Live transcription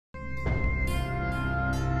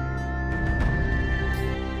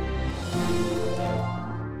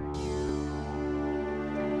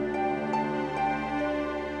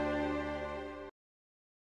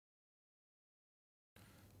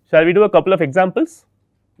Shall we do a couple of examples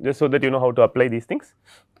just so that you know how to apply these things?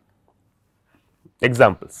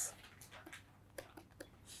 Examples.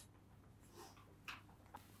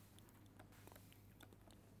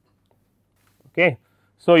 Okay.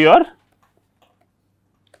 So, you are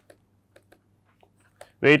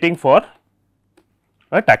waiting for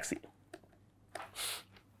a taxi,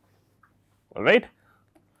 all right.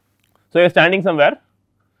 So, you are standing somewhere,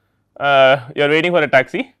 you are waiting for a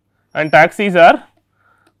taxi and taxis are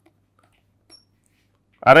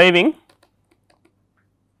arriving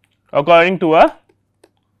according to a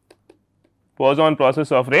Poisson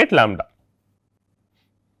process of rate lambda.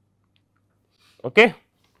 Okay.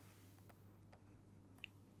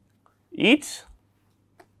 Each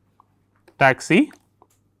taxi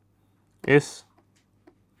is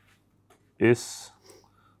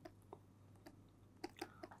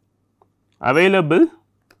available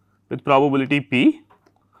with probability p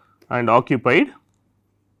and occupied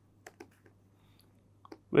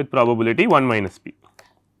with probability 1 minus p,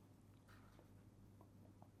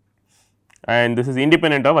 and this is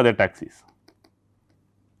independent of other taxis.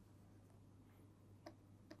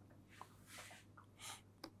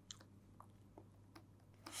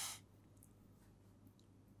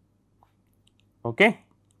 Okay.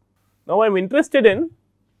 Now, I am interested in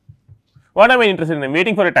what am I interested in? I am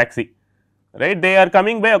waiting for a taxi, right. They are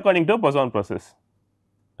coming by according to a Poisson process,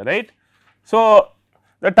 right. So,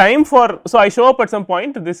 the time for, so I show up at some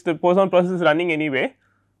point, this Poisson process is running anyway.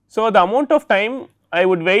 So, the amount of time I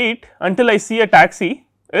would wait until I see a taxi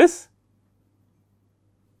is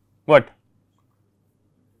what?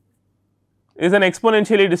 Is an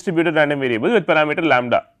exponentially distributed random variable with parameter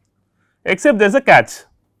lambda, except there is a catch,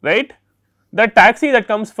 right. The taxi that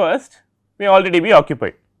comes first may already be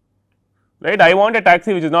occupied, right. I want a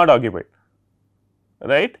taxi which is not occupied,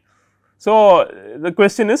 right. So, the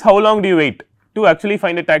question is how long do you wait to actually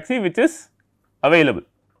find a taxi which is available.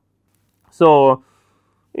 So,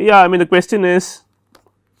 yeah, I mean the question is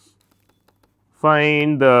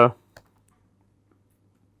find the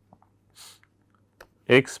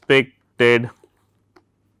expected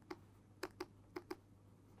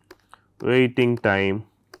waiting time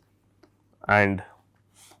and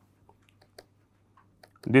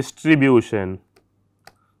distribution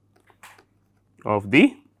of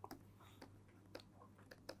the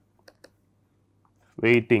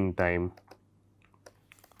waiting time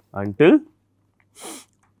until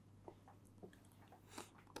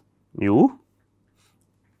you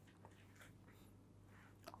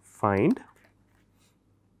find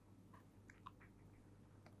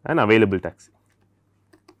an available taxi.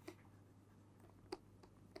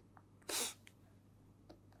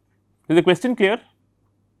 Is the question clear?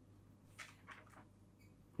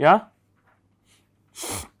 Yeah.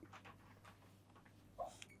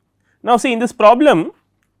 Now, see in this problem,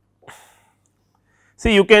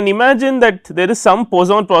 see you can imagine that there is some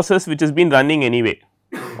Poisson process which has been running anyway,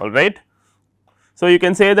 all right. So, you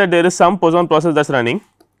can say that there is some Poisson process that is running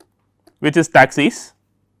which is taxis,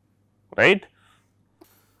 right,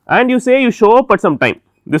 and you say you show up at some time,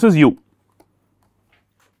 this is u,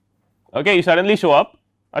 okay, you suddenly show up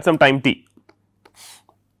at some time t,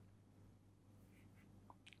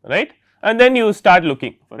 right, and then you start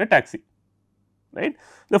looking for a taxi, right.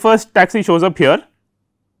 The first taxi shows up here,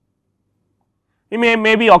 it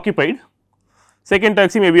may be occupied, second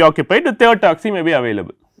taxi may be occupied, the third taxi may be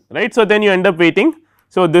available, right. So, then you end up waiting.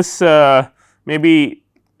 So, this may be,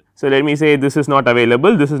 so let me say this is not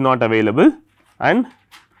available, this is not available and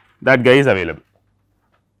that guy is available,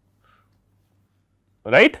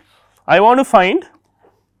 right. I want to find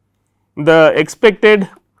the expected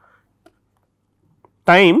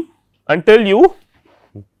time until you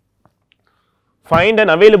find an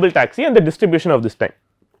available taxi and the distribution of this time,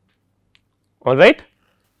 all right.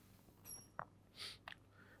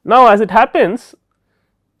 Now, as it happens,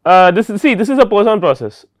 this is a Poisson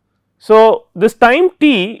process. So, this time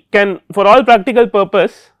t can for all practical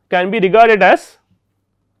purpose can be regarded as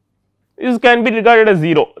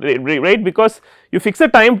 0, right, because you fix a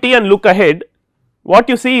time t and look ahead, what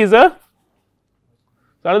you see is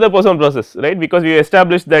another Poisson process, right, because we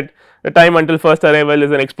established that the time until first arrival is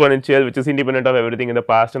an exponential which is independent of everything in the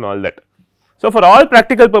past and all that. So, for all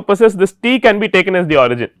practical purposes this t can be taken as the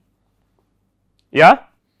origin, yeah,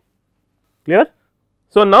 clear.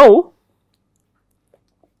 So, now,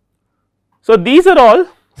 so these are all,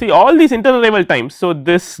 see all these interarrival times. So,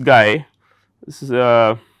 this guy, this is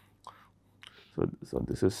so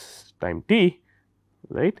this is time t,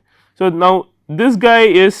 right. So, now this guy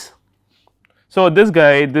is, so this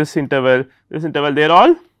guy, this interval they are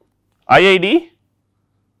all IID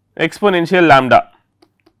exponential lambda,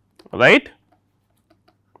 right.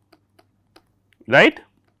 right,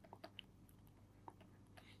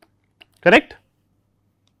 correct.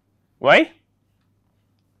 Why?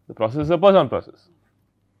 The process is a Poisson process,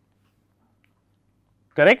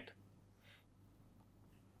 correct.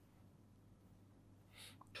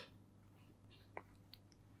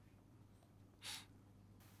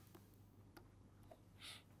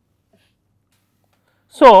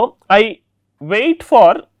 So, I wait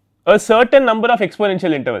for a certain number of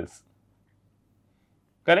exponential intervals,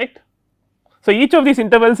 correct. So, each of these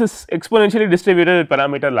intervals is exponentially distributed with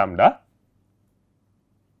parameter lambda,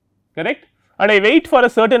 correct, and I wait for a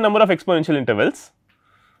certain number of exponential intervals.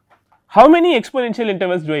 How many exponential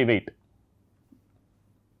intervals do I wait?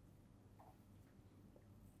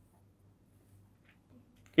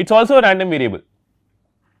 It is also a random variable,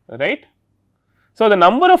 right. So, the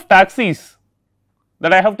number of taxis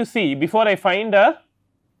that I have to see before I find a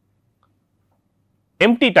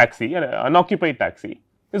empty taxi, an unoccupied taxi,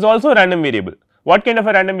 is also a random variable. What kind of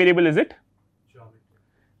a random variable is it?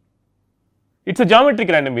 It is a geometric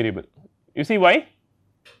random variable. You see why?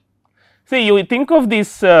 See, you think of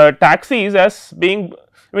these taxis as being,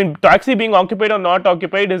 I mean, taxi being occupied or not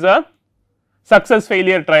occupied is a success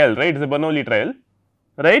failure trial, right, it is a Bernoulli trial,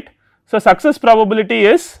 right. So, success probability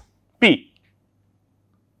is P,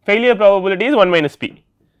 failure probability is 1 minus P,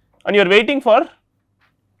 and you are waiting for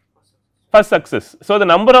first success. So, the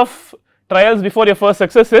number of trials before your first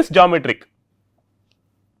success is geometric,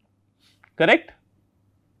 correct, is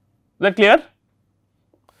that clear?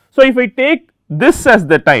 So, if I take this as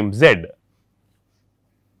the time z,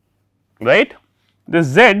 right, this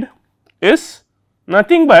z is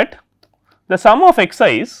nothing but the sum of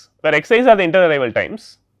xi's, where xi's are the inter arrival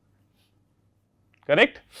times,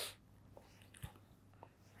 correct.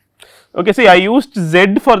 Okay, see, I used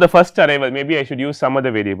z for the first arrival, maybe I should use some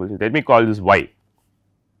other variable, let me call this y,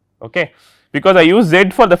 okay, because I use z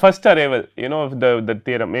for the first arrival, you know, the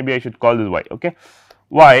theorem, maybe I should call this y, okay.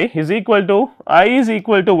 Y is equal to I is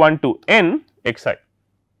equal to 1 to n xi.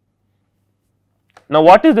 Now,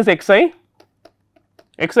 what is this xi?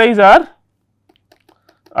 Xi's are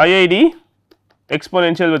IID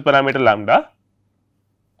exponential with parameter lambda,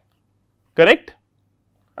 correct,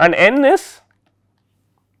 and n is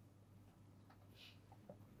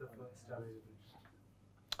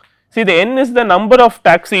see, the n is the number of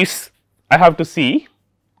taxis I have to see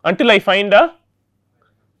until I find a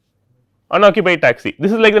unoccupied taxi.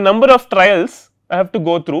 This is like the number of trials I have to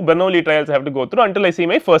go through, Bernoulli trials I have to go through until I see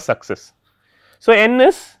my first success. So, n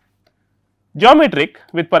is geometric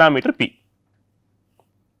with parameter p,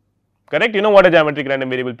 correct. You know what a geometric random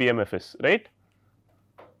variable PMF is, right,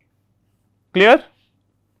 clear.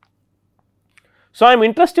 So, I am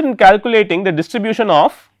interested in calculating the distribution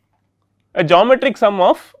of a geometric sum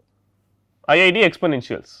of IID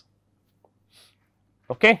exponentials,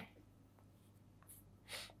 okay.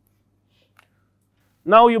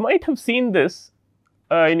 Now, you might have seen this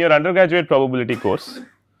in your undergraduate probability course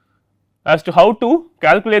as to how to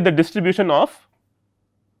calculate the distribution of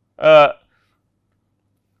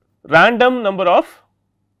random number of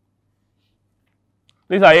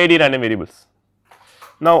these IID random variables.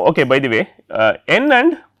 Now, okay, by the way, n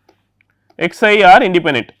and xi are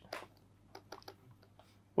independent.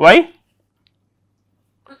 Why?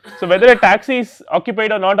 So, whether a taxi is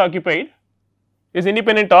occupied or not occupied is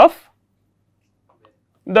independent of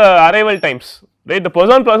the arrival times, right. The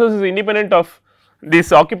Poisson process is independent of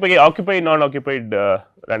this occupied non occupied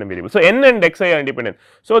random variable. So, n and xi are independent.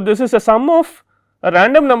 So, this is a sum of a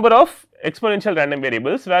random number of exponential random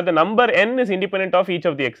variables where the number n is independent of each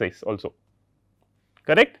of the xi's also,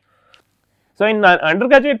 correct. So, in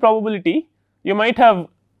undergraduate probability you might have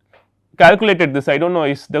calculated this, I do not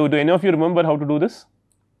know, do any of you remember how to do this?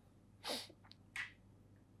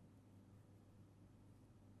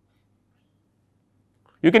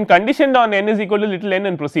 You can condition on n is equal to little n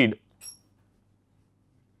and proceed,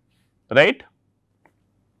 right.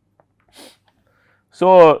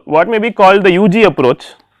 So, what may be called the UG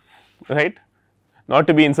approach, right, not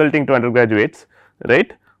to be insulting to undergraduates,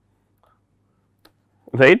 right,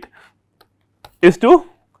 is to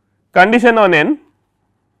condition on n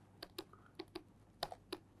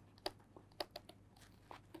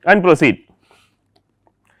and proceed.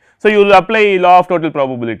 So, you will apply law of total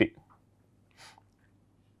probability,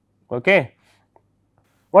 okay.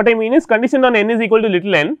 What I mean is condition on n is equal to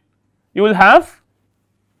little n, you will have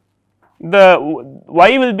the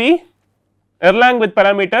y will be Erlang with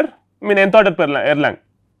parameter, I mean nth order Erlang,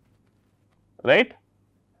 right,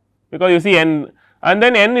 because you see n and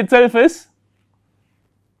then n itself is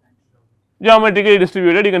geometrically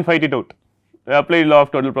distributed, you can fight it out, apply law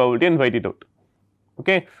of total probability and fight it out,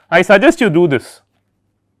 okay. I suggest you do this,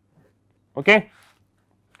 Okay.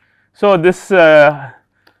 So, this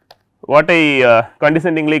what I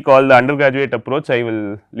condescendingly call the undergraduate approach, I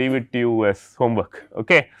will leave it to you as homework.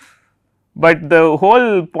 Okay. But the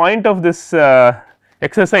whole point of this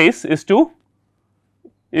exercise is to,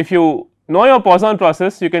 if you know your Poisson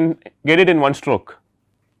process, you can get it in one stroke,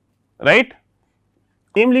 right.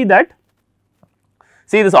 Namely that,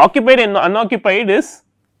 see, this occupied and unoccupied is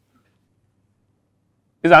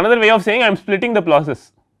another way of saying I am splitting the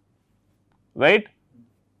process, right.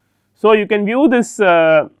 So, you can view this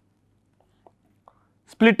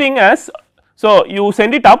splitting as, so you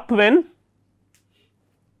send it up when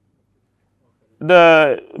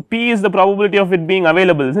the P is the probability of it being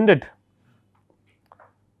available, is not it?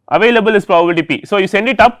 Available is probability P. So, you send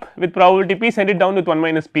it up with probability P, send it down with 1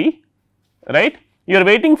 minus P, right. You are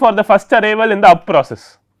waiting for the first arrival in the up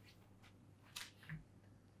process,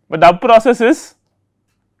 but the up process is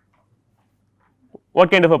what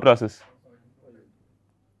kind of a process?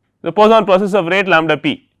 The Poisson process of rate lambda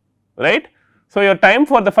P, right. So, your time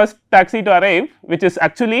for the first taxi to arrive, which is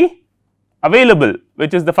actually available,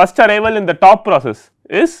 which is the first arrival in the top process,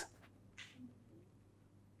 is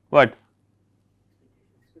what?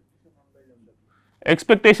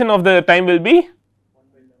 Expectation of the time will be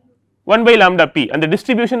 1 by lambda P, and the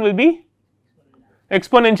distribution will be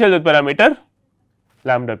exponential with parameter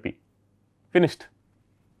lambda P, finished,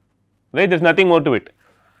 right. There is nothing more to it.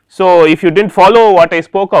 So, if you did not follow what I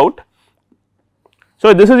spoke out,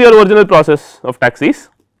 so this is your original process of taxis,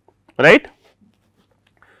 right.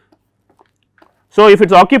 So, if it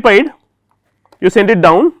is occupied, you send it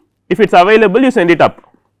down, if it is available, you send it up.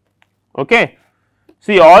 Okay.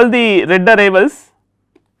 See, all the red arrivals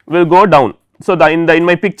will go down. So, in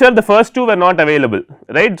my picture, the first two were not available,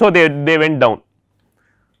 right. So, they went down,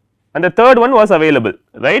 and the third one was available,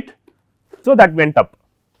 right. So, that went up,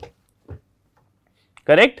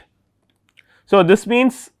 correct. So, this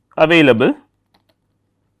means available,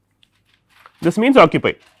 this means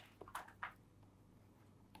occupied.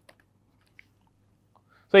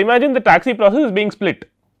 So, imagine the taxi process is being split,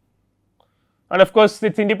 and of course,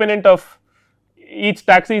 it is independent of, each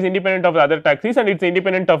taxi is independent of the other taxis, and it is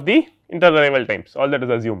independent of the inter arrival times, all that is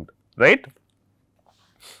assumed, right.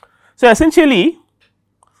 So, essentially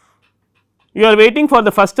you are waiting for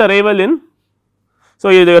the first arrival in, so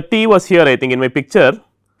your T was here, I think in my picture,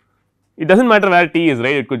 it does not matter where T is,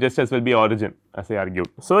 right, it could just as well be origin, as I argued.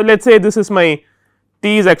 So, let us say this is my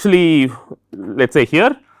T is actually, let us say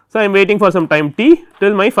here. So, I am waiting for some time T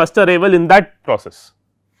till my first arrival in that process,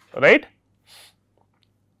 right,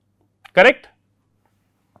 correct.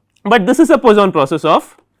 But this is a Poisson process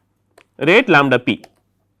of rate lambda P,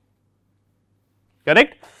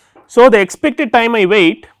 correct. So, the expected time I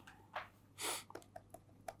wait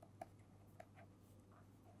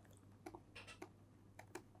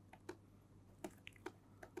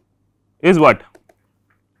is what?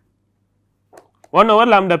 1 over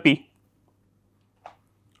lambda P,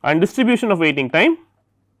 and distribution of waiting time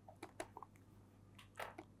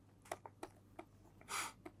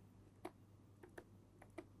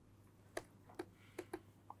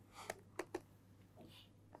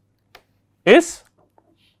is,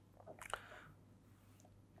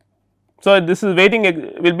 so this is waiting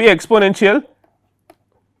will be exponential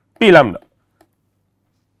P lambda,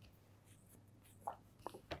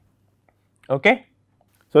 okay.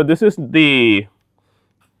 So, this is the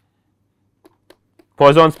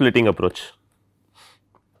Poisson splitting approach,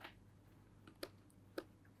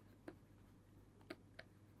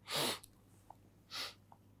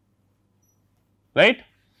 right.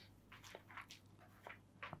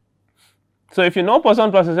 So, if you know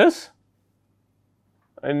Poisson processes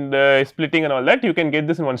and splitting and all that, you can get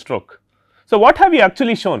this in one stroke. So, what have you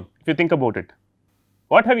actually shown, if you think about it?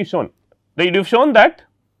 What have you shown? You have shown that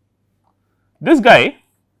this guy,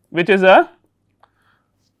 which is a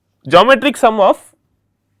geometric sum of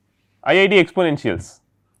IID exponentials,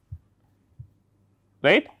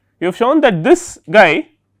 right. You have shown that this guy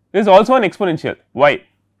is also an exponential y,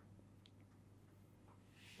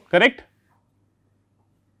 correct.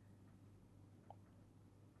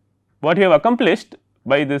 What you have accomplished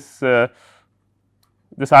by this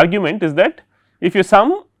this argument is that if you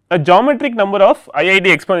sum a geometric number of IID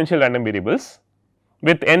exponential random variables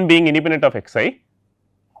with n being independent of xi,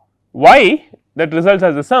 y that results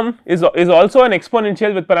as the sum is also an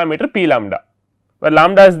exponential with parameter p lambda, where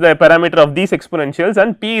lambda is the parameter of these exponentials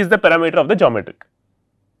and p is the parameter of the geometric.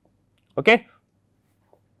 Okay.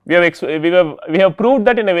 We have proved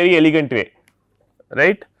that in a very elegant way,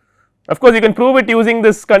 right. Of course, you can prove it using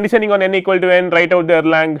this conditioning on n equal to n, write out the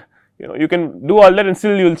Erlang, you can do all that and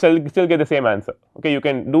still you will still get the same answer. Okay, you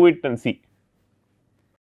can do it and see.